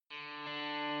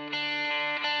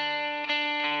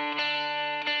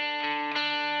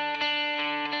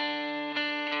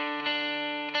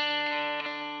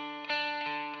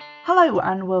Hello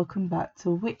and welcome back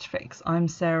to Witch Fix. I'm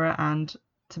Sarah, and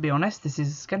to be honest, this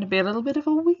is going to be a little bit of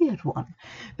a weird one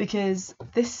because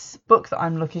this book that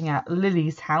I'm looking at,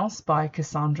 Lily's House by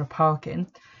Cassandra Parkin,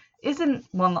 isn't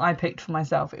one that I picked for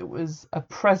myself. It was a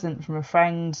present from a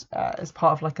friend as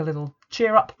part of like a little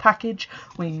cheer up package.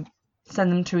 We send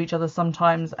them to each other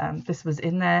sometimes, and this was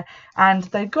in there, and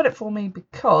they got it for me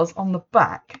because on the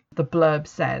back the blurb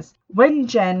says, "When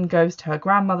Jen goes to her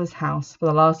grandmother's house for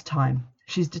the last time,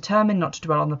 she's determined not to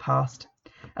dwell on the past.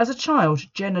 As a child,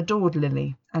 Jen adored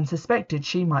Lily and suspected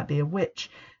she might be a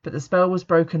witch, but the spell was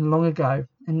broken long ago,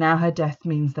 and now her death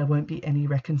means there won't be any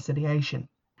reconciliation.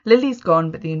 Lily's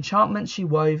gone, but the enchantments she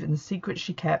wove and the secrets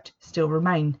she kept still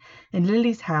remain. In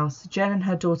Lily's house, Jen and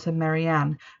her daughter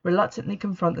Marianne reluctantly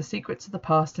confront the secrets of the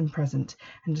past and present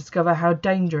and discover how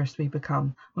dangerous we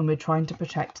become when we're trying to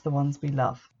protect the ones we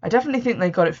love." I definitely think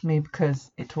they got it for me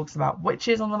because it talks about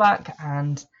witches on the back,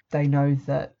 and they know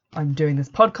that I'm doing this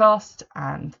podcast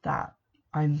and that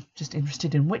I'm just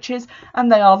interested in witches,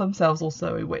 and they are themselves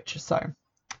also a witch, so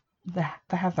they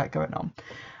have that going on.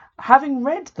 Having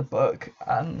read the book,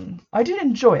 I did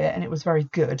enjoy it and it was very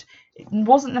good. It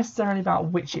wasn't necessarily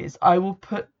about witches. I will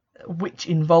put witch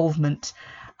involvement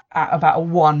at about a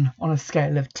 1 on a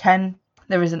scale of 10.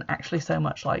 There isn't actually so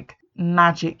much like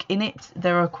magic in it.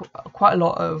 There are quite a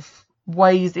lot of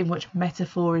ways in which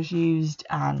metaphor is used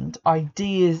and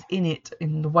ideas in it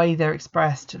in the way they're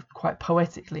expressed quite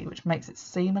poetically, which makes it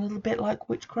seem a little bit like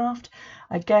witchcraft,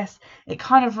 I guess. It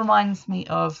kind of reminds me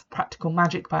of Practical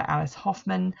Magic by Alice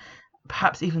Hoffman,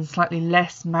 perhaps even slightly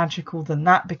less magical than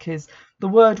that because the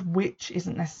word witch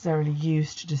isn't necessarily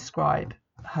used to describe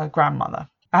her grandmother.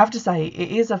 I have to say,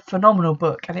 it is a phenomenal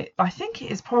book, and I think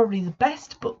it is probably the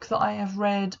best book that I have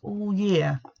read all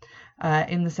year.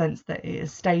 In the sense that it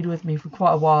has stayed with me for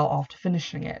quite a while after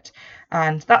finishing it.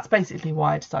 And that's basically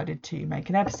why I decided to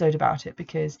make an episode about it,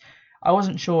 because I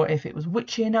wasn't sure if it was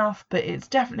witchy enough, but it's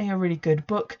definitely a really good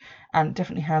book and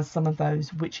definitely has some of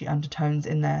those witchy undertones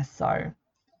in there, so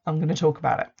I'm going to talk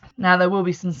about it. Now, there will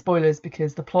be some spoilers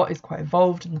because the plot is quite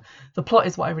involved, and the plot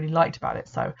is what I really liked about it,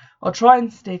 so I'll try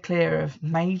and steer clear of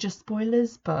major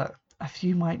spoilers, but a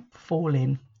few might fall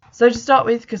in. So to start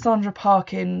with, Cassandra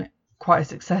Parkin, quite a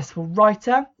successful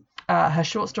writer. Her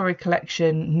short story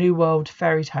collection, New World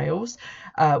Fairy Tales,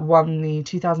 won the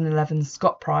 2011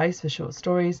 Scott Prize for short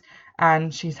stories,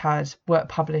 and she's had work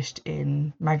published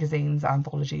in magazines,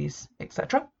 anthologies,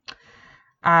 etc.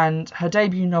 And her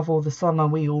debut novel, The Summer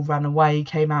We All Ran Away,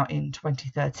 came out in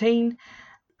 2013,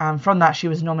 and from that she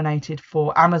was nominated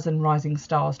for Amazon Rising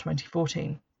Stars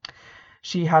 2014.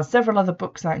 She has several other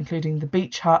books out, including The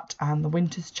Beach Hut and The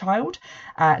Winter's Child.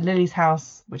 Lily's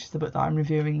House, which is the book that I'm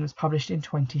reviewing, was published in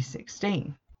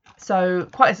 2016. So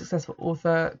quite a successful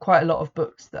author, quite a lot of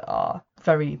books that are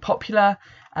very popular,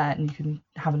 and you can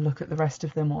have a look at the rest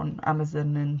of them on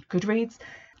Amazon and Goodreads.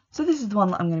 So this is the one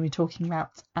that I'm going to be talking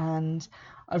about, and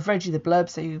I've read you the blurb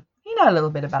so you know a little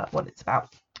bit about what it's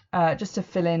about. Just to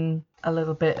fill in a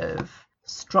little bit of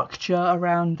structure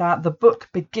around that. The book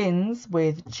begins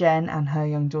with Jen and her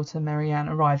young daughter Marianne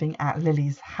arriving at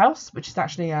Lily's house, which is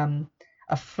actually a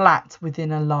flat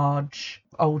within a large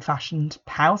old-fashioned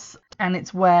house, and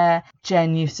it's where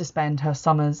Jen used to spend her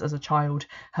summers as a child.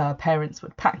 Her parents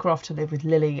would pack her off to live with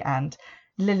Lily, and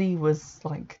Lily was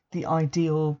like the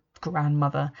ideal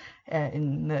grandmother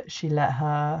in that she let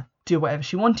her do whatever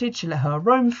she wanted. She let her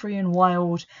roam free and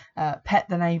wild, pet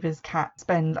the neighbour's cat,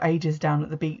 spend ages down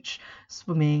at the beach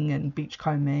swimming and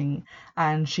beachcombing,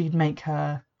 and she'd make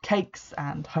her cakes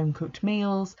and home-cooked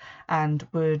meals, and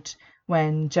would,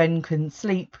 when Jen couldn't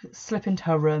sleep, slip into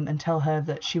her room and tell her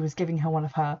that she was giving her one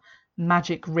of her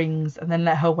magic rings, and then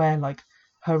let her wear like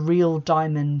her real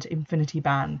diamond infinity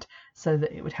band so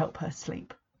that it would help her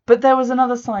sleep. But there was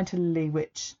another side to Lily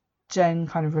which Jen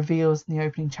kind of reveals in the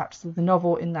opening chapters of the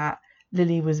novel, in that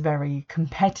Lily was very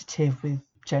competitive with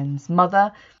Jen's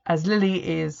mother, as Lily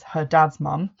is her dad's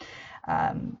mum.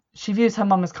 She views her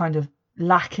mum as kind of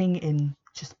lacking in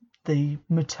just the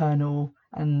maternal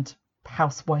and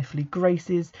housewifely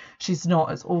graces. She's not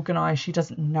as organised. She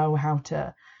doesn't know how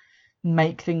to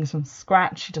make things from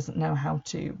scratch. She doesn't know how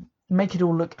to make it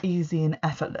all look easy and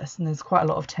effortless, and there's quite a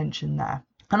lot of tension there.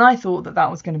 And I thought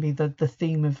that was going to be the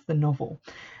theme of the novel.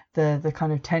 The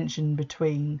kind of tension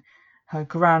between her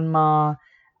grandma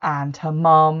and her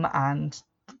mum, and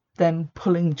them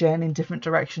pulling Jen in different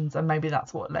directions, and maybe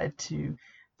that's what led to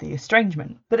the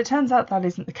estrangement. But it turns out that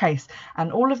isn't the case,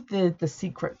 and all of the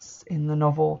secrets in the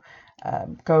novel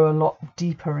go a lot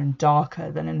deeper and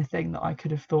darker than anything that I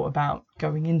could have thought about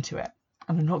going into it.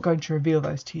 And I'm not going to reveal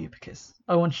those to you because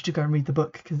I want you to go and read the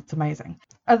book because it's amazing.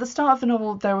 At the start of the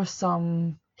novel, there were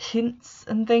some hints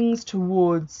and things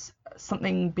towards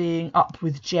something being up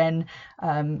with Jen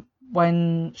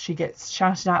when she gets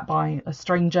shouted at by a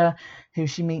stranger who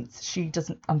she meets. She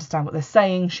doesn't understand what they're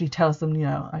saying. She tells them,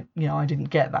 I didn't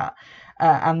get that.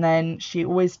 And then she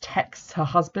always texts her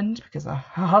husband because her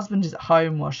husband is at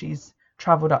home while she's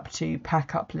travelled up to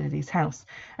pack up Lily's house.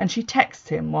 And she texts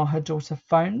him while her daughter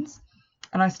phones.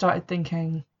 And I started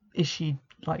thinking, is she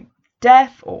like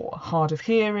deaf or hard of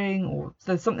hearing, or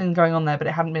there's something going on there, but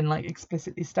it hadn't been like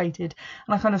explicitly stated.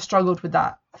 And I kind of struggled with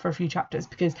that for a few chapters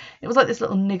because it was like this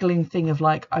little niggling thing of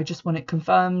like, I just want it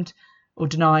confirmed or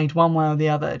denied one way or the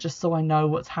other, just so I know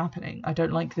what's happening. I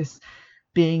don't like this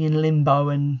being in limbo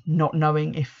and not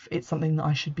knowing if it's something that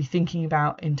I should be thinking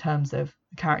about in terms of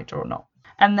the character or not.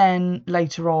 And then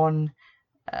later on,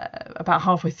 about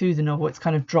halfway through the novel, it's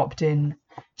kind of dropped in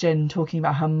Jen talking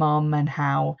about her mum and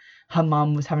how her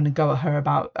mum was having a go at her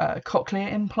about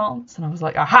cochlear implants. And I was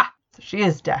like, aha, so she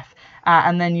is deaf.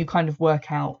 And then you kind of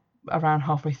work out around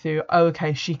halfway through, oh,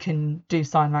 okay, she can do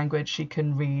sign language, she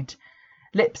can read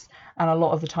lips. And a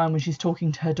lot of the time when she's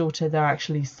talking to her daughter, they're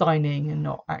actually signing and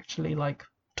not actually like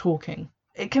talking.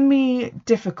 It can be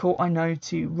difficult, I know,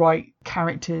 to write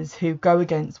characters who go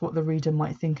against what the reader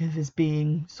might think of as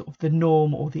being sort of the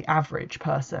norm or the average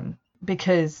person,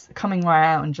 because coming right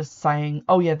out and just saying,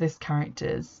 oh yeah, this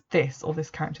character's this or this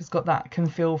character's got that, can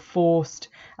feel forced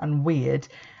and weird,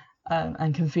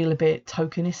 and can feel a bit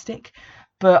tokenistic.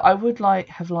 But I would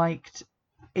have liked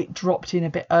it dropped in a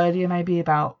bit earlier, maybe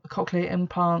about cochlear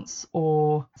implants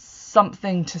or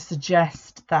something to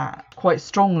suggest that quite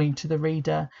strongly to the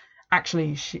reader,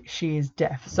 actually she is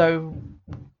deaf. So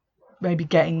maybe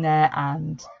getting there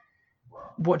and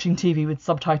watching TV with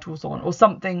subtitles on or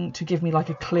something to give me like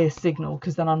a clear signal,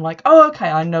 because then I'm like, oh, okay,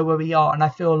 I know where we are, and I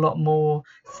feel a lot more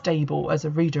stable as a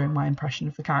reader in my impression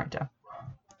of the character.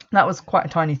 That was quite a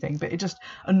tiny thing, but it just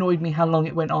annoyed me how long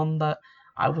it went on that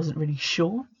I wasn't really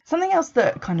sure. Something else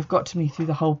that kind of got to me through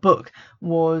the whole book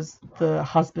was the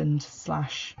husband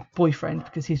 / boyfriend,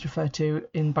 because he's referred to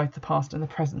in both the past and the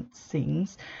present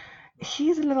scenes.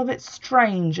 He's a little bit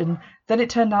strange, and then it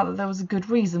turned out that there was a good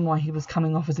reason why he was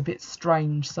coming off as a bit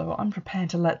strange, so I'm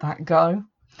prepared to let that go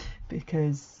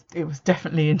because it was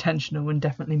definitely intentional and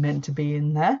definitely meant to be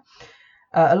in there.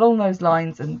 Along those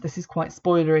lines, and this is quite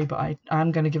spoilery, but I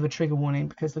am going to give a trigger warning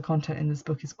because the content in this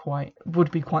book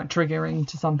would be quite triggering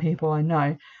to some people, I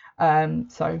know.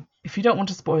 So if you don't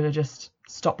want a spoiler, just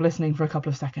stop listening for a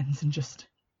couple of seconds and just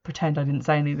pretend I didn't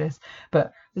say any of this.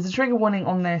 But there's a trigger warning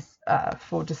on this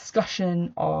for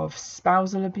discussion of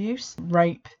spousal abuse,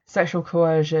 rape, sexual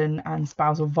coercion, and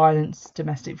spousal violence,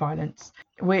 domestic violence,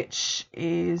 which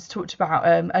is talked about.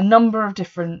 A number of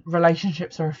different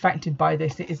relationships are affected by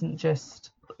this. It isn't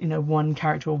just, one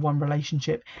character or one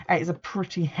relationship. It's a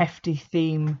pretty hefty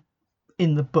theme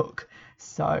in the book.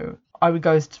 So I would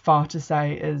go as far to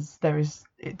say as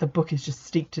the book is just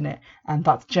steeped in it, and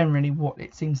that's generally what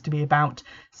it seems to be about.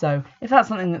 So if that's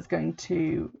something that's going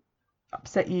to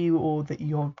upset you or that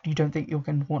you don't think you're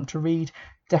going to want to read,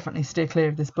 definitely steer clear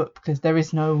of this book because there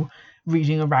is no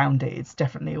reading around it. It's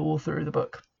definitely all through the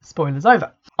book. Spoilers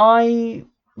over. I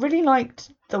really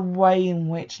liked the way in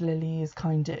which Lily is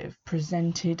kind of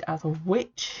presented as a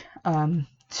witch.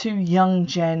 To young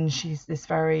Jen, she's this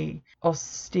very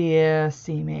austere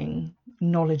seeming,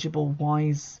 knowledgeable,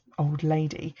 wise old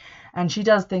lady, and she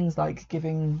does things like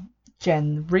giving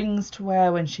Jen rings to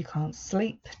wear when she can't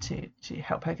sleep to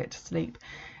help her get to sleep,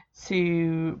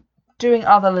 to doing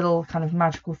other little kind of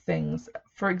magical things.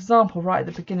 For example, right at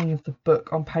the beginning of the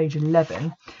book on page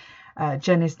 11,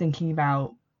 Jen is thinking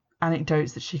about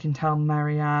anecdotes that she can tell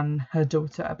Marianne, her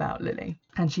daughter, about Lily.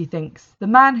 And she thinks, the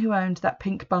man who owned that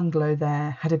pink bungalow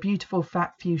there had a beautiful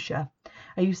fat fuchsia.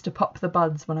 I used to pop the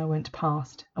buds when I went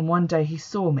past, and one day he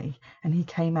saw me, and he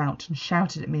came out and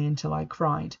shouted at me until I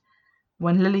cried.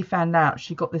 When Lily found out,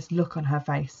 she got this look on her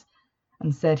face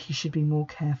and said he should be more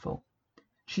careful.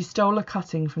 She stole a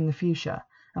cutting from the fuchsia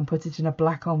and put it in a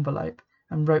black envelope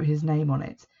and wrote his name on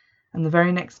it. And the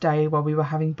very next day, while we were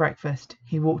having breakfast,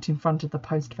 he walked in front of the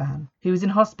post van. He was in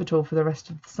hospital for the rest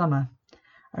of the summer.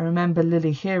 I remember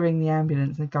Lily hearing the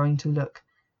ambulance and going to look,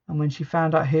 and when she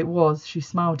found out who it was, she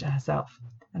smiled to herself,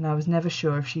 and I was never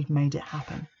sure if she'd made it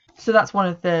happen. So that's one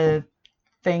of the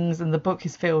things, and the book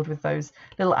is filled with those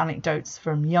little anecdotes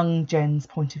from young Jen's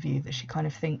point of view, that she kind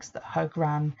of thinks that her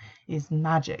gran is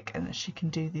magic and that she can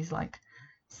do these like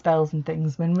spells and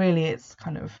things, when really it's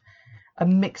kind of a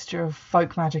mixture of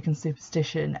folk magic and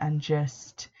superstition and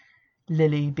just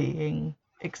Lily being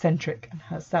eccentric and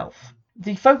herself.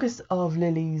 The focus of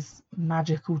Lily's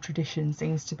magical tradition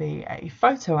seems to be a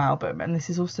photo album, and this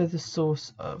is also the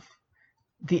source of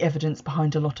the evidence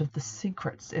behind a lot of the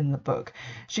secrets in the book.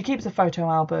 She keeps a photo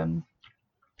album,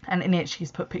 and in it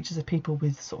she's put pictures of people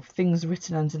with sort of things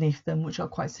written underneath them which are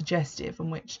quite suggestive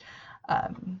and which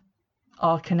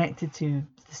are connected to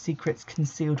the secrets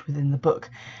concealed within the book.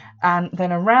 And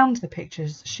then around the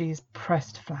pictures she's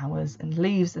pressed flowers and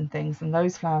leaves and things, and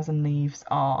those flowers and leaves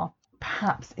are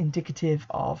perhaps indicative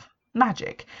of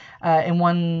magic. In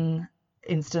one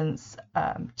instance,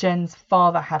 Jen's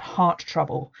father had heart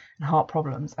trouble and heart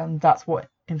problems, and that's what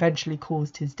eventually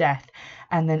caused his death.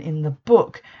 And then in the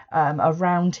book,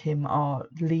 around him are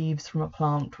leaves from a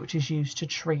plant which is used to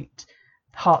treat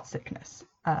heart sickness.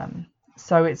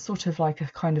 So it's sort of like a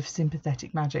kind of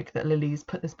sympathetic magic that Lily's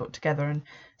put this book together and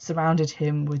surrounded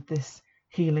him with this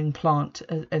healing plant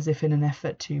as if in an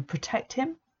effort to protect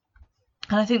him.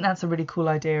 And I think that's a really cool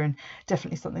idea, and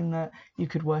definitely something that you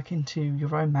could work into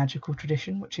your own magical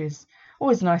tradition, which is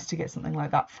always nice to get something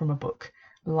like that from a book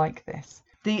like this.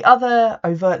 The other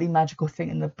overtly magical thing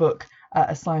in the book,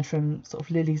 aside from sort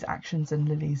of Lily's actions and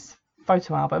Lily's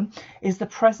photo album, is the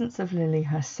presence of Lily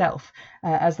herself.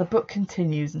 As the book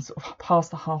continues and sort of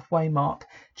past the halfway mark,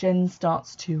 Jen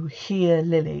starts to hear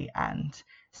Lily and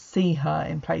see her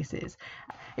in places.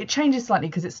 It changes slightly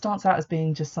because it starts out as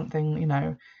being just something, you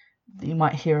know, that you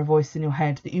might hear a voice in your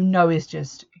head that you know is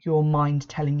just your mind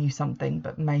telling you something,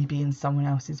 but maybe in someone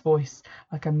else's voice,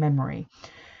 like a memory.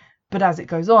 But as it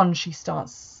goes on, she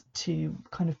starts to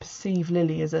kind of perceive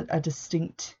Lily as a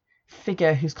distinct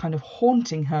figure who's kind of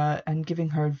haunting her and giving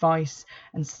her advice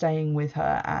and staying with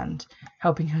her and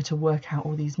helping her to work out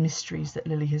all these mysteries that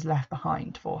Lily has left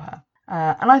behind for her.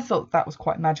 And I thought that was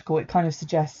quite magical. It kind of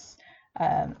suggests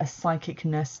a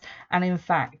psychicness, and in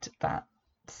fact that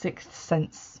sixth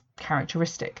sense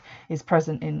characteristic is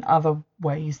present in other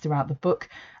ways throughout the book.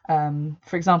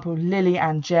 For example, Lily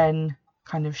and Jen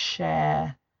kind of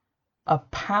share a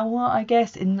power, I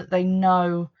guess, in that they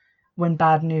know when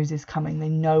bad news is coming. They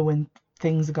know when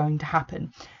things are going to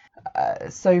happen.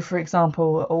 So, for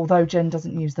example, although Jen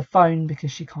doesn't use the phone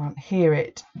because she can't hear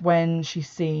it, when she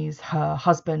sees her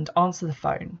husband answer the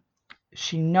phone,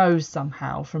 she knows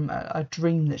somehow from a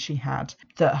dream that she had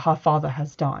that her father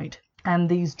has died. And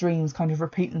these dreams kind of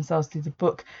repeat themselves through the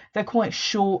book. They're quite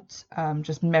short,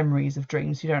 just memories of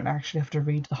dreams. You don't actually have to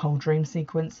read the whole dream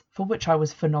sequence, for which I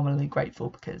was phenomenally grateful,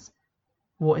 because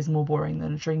what is more boring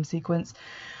than a dream sequence?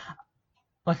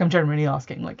 Like, I'm generally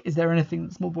asking, like, is there anything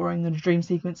that's more boring than a dream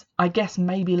sequence? I guess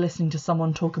maybe listening to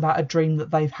someone talk about a dream that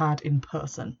they've had in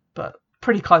person, but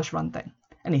pretty close run thing.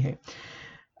 Anywho,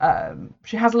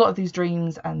 she has a lot of these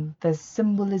dreams, and there's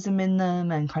symbolism in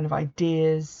them and kind of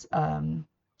ideas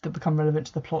that become relevant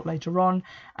to the plot later on,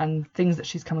 and things that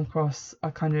she's come across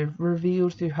are kind of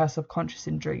revealed through her subconscious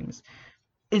in dreams.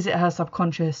 Is it her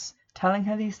subconscious telling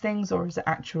her these things, or is it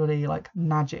actually like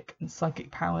magic and psychic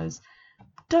powers?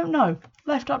 Don't know.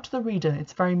 Left up to the reader.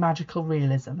 It's very magical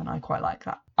realism, and I quite like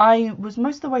that. I was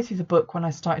most of the way through the book when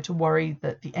I started to worry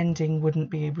that the ending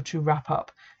wouldn't be able to wrap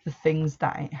up the things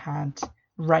that it had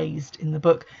raised in the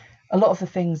book. A lot of the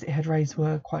things it had raised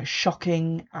were quite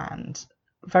shocking and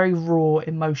very raw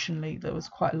emotionally. There was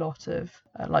quite a lot of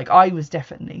I was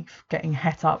definitely getting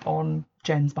het up on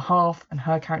Jen's behalf and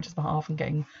her character's behalf and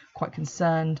getting quite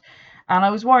concerned, and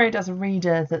I was worried as a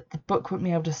reader that the book wouldn't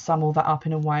be able to sum all that up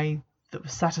in a way that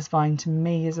was satisfying to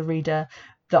me as a reader,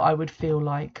 that I would feel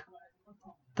like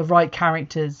the right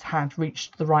characters had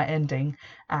reached the right ending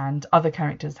and other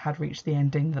characters had reached the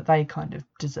ending that they kind of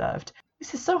deserved.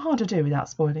 This is so hard to do without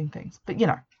spoiling things, but you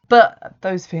know. But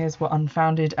those fears were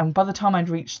unfounded, and by the time I'd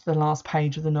reached the last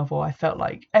page of the novel, I felt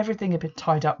like everything had been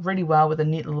tied up really well with a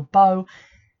neat little bow.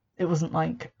 It wasn't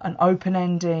like an open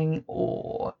ending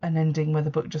or an ending where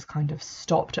the book just kind of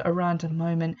stopped at a random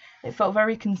moment. It felt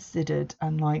very considered,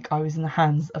 and like I was in the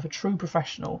hands of a true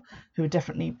professional who had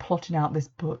definitely plotted out this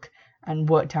book and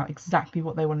worked out exactly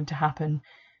what they wanted to happen,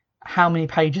 how many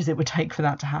pages it would take for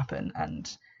that to happen,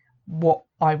 and what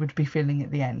I would be feeling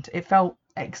at the end. It felt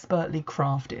expertly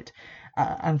crafted,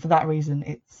 and for that reason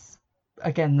it's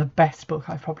again the best book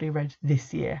I've probably read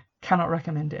this year. Cannot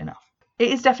recommend it enough.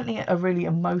 It is definitely a really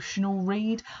emotional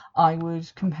read. I would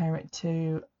compare it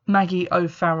to Maggie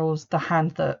O'Farrell's The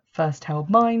Hand That First Held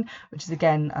Mine, which is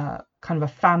again kind of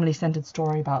a family-centered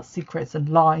story about secrets and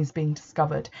lies being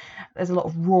discovered. There's a lot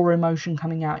of raw emotion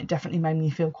coming out. It definitely made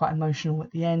me feel quite emotional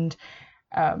at the end.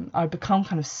 I'd become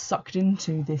kind of sucked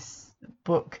into this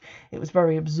book. It was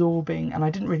very absorbing, and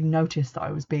I didn't really notice that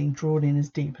I was being drawn in as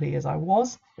deeply as I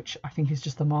was, which I think is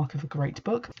just the mark of a great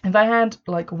book. If I had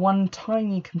like one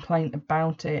tiny complaint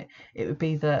about it, it would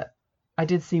be that I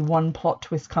did see one plot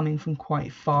twist coming from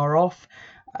quite far off.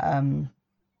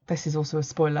 This is also a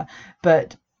spoiler,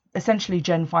 but essentially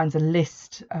Jen finds a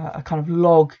list, a kind of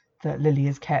log that Lily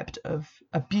has kept of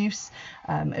abuse.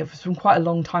 It was from quite a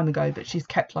long time ago, but she's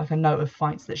kept like a note of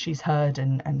fights that she's heard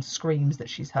and screams that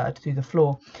she's heard through the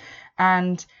floor.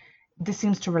 And this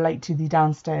seems to relate to the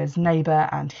downstairs neighbour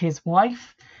and his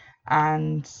wife.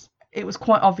 And it was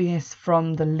quite obvious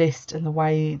from the list and the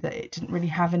way that it didn't really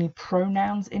have any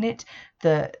pronouns in it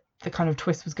that the kind of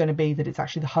twist was going to be that it's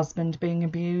actually the husband being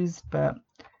abused. But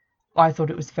I thought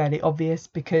it was fairly obvious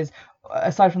because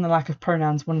aside from the lack of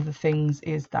pronouns, one of the things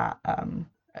is that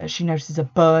she notices a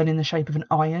burn in the shape of an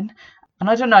iron. And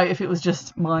I don't know if it was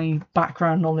just my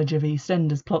background knowledge of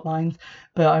EastEnders plotlines,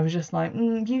 but I was just like,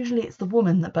 usually it's the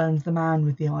woman that burns the man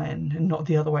with the iron and not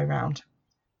the other way around.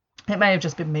 It may have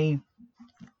just been me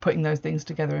putting those things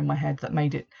together in my head that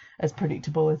made it as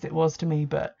predictable as it was to me,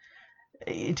 but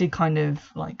it did kind of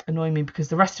like annoy me because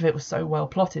the rest of it was so well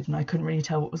plotted and I couldn't really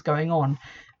tell what was going on.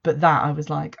 But that I was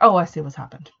like, oh, I see what's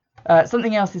happened.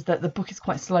 Something else is that the book is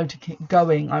quite slow to keep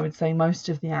going. I would say most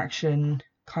of the action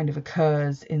kind of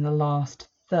occurs in the last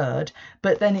third,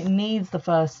 but then it needs the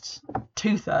first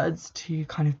 2/3 to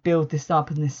kind of build this up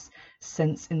and this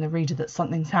sense in the reader that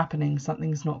something's happening,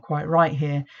 something's not quite right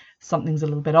here, something's a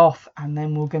little bit off, and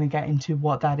then we're going to get into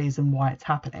what that is and why it's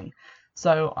happening.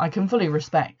 So I can fully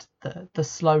respect the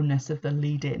slowness of the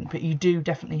lead in, but you do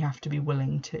definitely have to be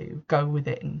willing to go with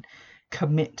it and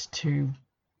commit to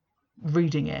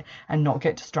reading it and not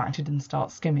get distracted and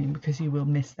start skimming because you will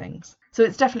miss things. So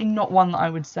it's definitely not one that I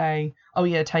would say, oh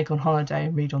yeah, take on holiday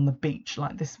and read on the beach.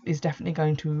 Like, this is definitely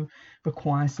going to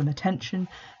require some attention,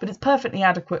 but it's perfectly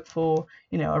adequate for,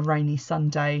 you know, a rainy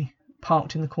Sunday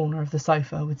parked in the corner of the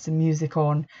sofa with some music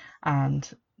on, and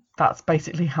that's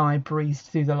basically how I breezed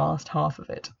through the last half of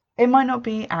it. It might not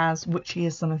be as witchy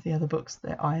as some of the other books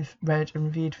that I've read and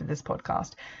reviewed for this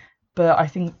podcast, but I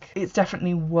think it's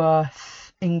definitely worth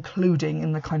including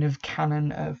in the kind of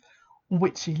canon of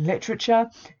witchy literature.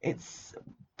 It's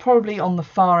probably on the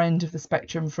far end of the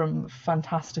spectrum from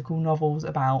fantastical novels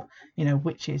about, you know,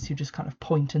 witches who just kind of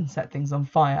point and set things on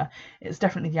fire. It's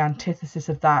definitely the antithesis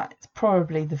of that. It's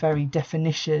probably the very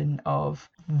definition of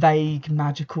vague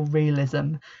magical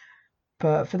realism.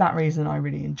 But for that reason, I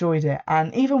really enjoyed it.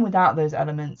 And even without those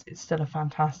elements, it's still a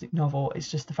fantastic novel. It's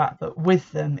just the fact that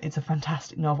with them, it's a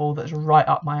fantastic novel that's right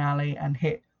up my alley and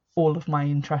hit all of my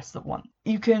interests at once.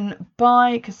 You can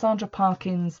buy Cassandra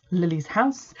Parkin's Lily's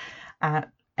House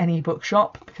at any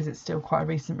bookshop because it's still quite a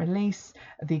recent release.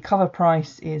 The cover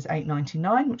price is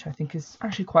 $8.99, which I think is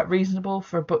actually quite reasonable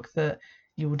for a book that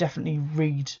you will definitely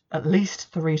read at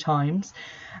least 3 times.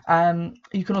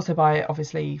 You can also buy it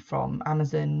obviously from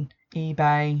Amazon,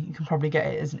 eBay. You can probably get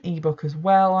it as an ebook as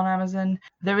well on Amazon.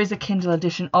 There is a Kindle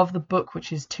edition of the book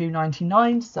which is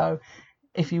 $2.99, so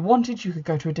if you wanted, you could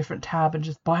go to a different tab and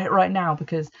just buy it right now,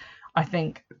 because I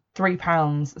think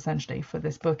 £3 essentially for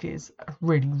this book is a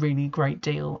really, really great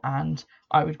deal, and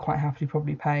I would quite happily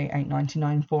probably pay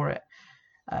 $8.99 for it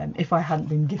if I hadn't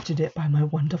been gifted it by my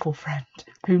wonderful friend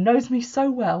who knows me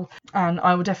so well. And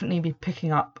I will definitely be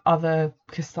picking up other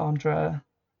Cassandra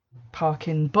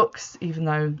Parkin books, even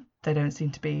though they don't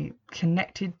seem to be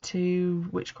connected to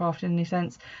witchcraft in any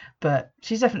sense, but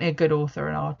she's definitely a good author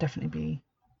and I'll definitely be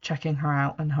checking her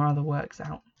out and her other works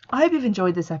out. I hope you've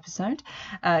enjoyed this episode.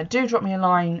 Do drop me a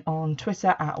line on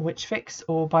Twitter at Witchfix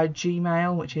or by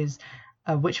Gmail, which is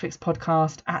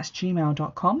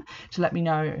witchfixpodcast@gmail.com, to let me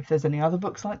know if there's any other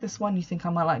books like this one you think I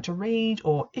might like to read,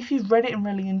 or if you've read it and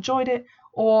really enjoyed it,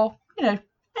 or, you know,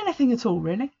 anything at all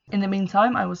really. In the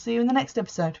meantime, I will see you in the next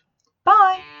episode.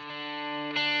 Bye!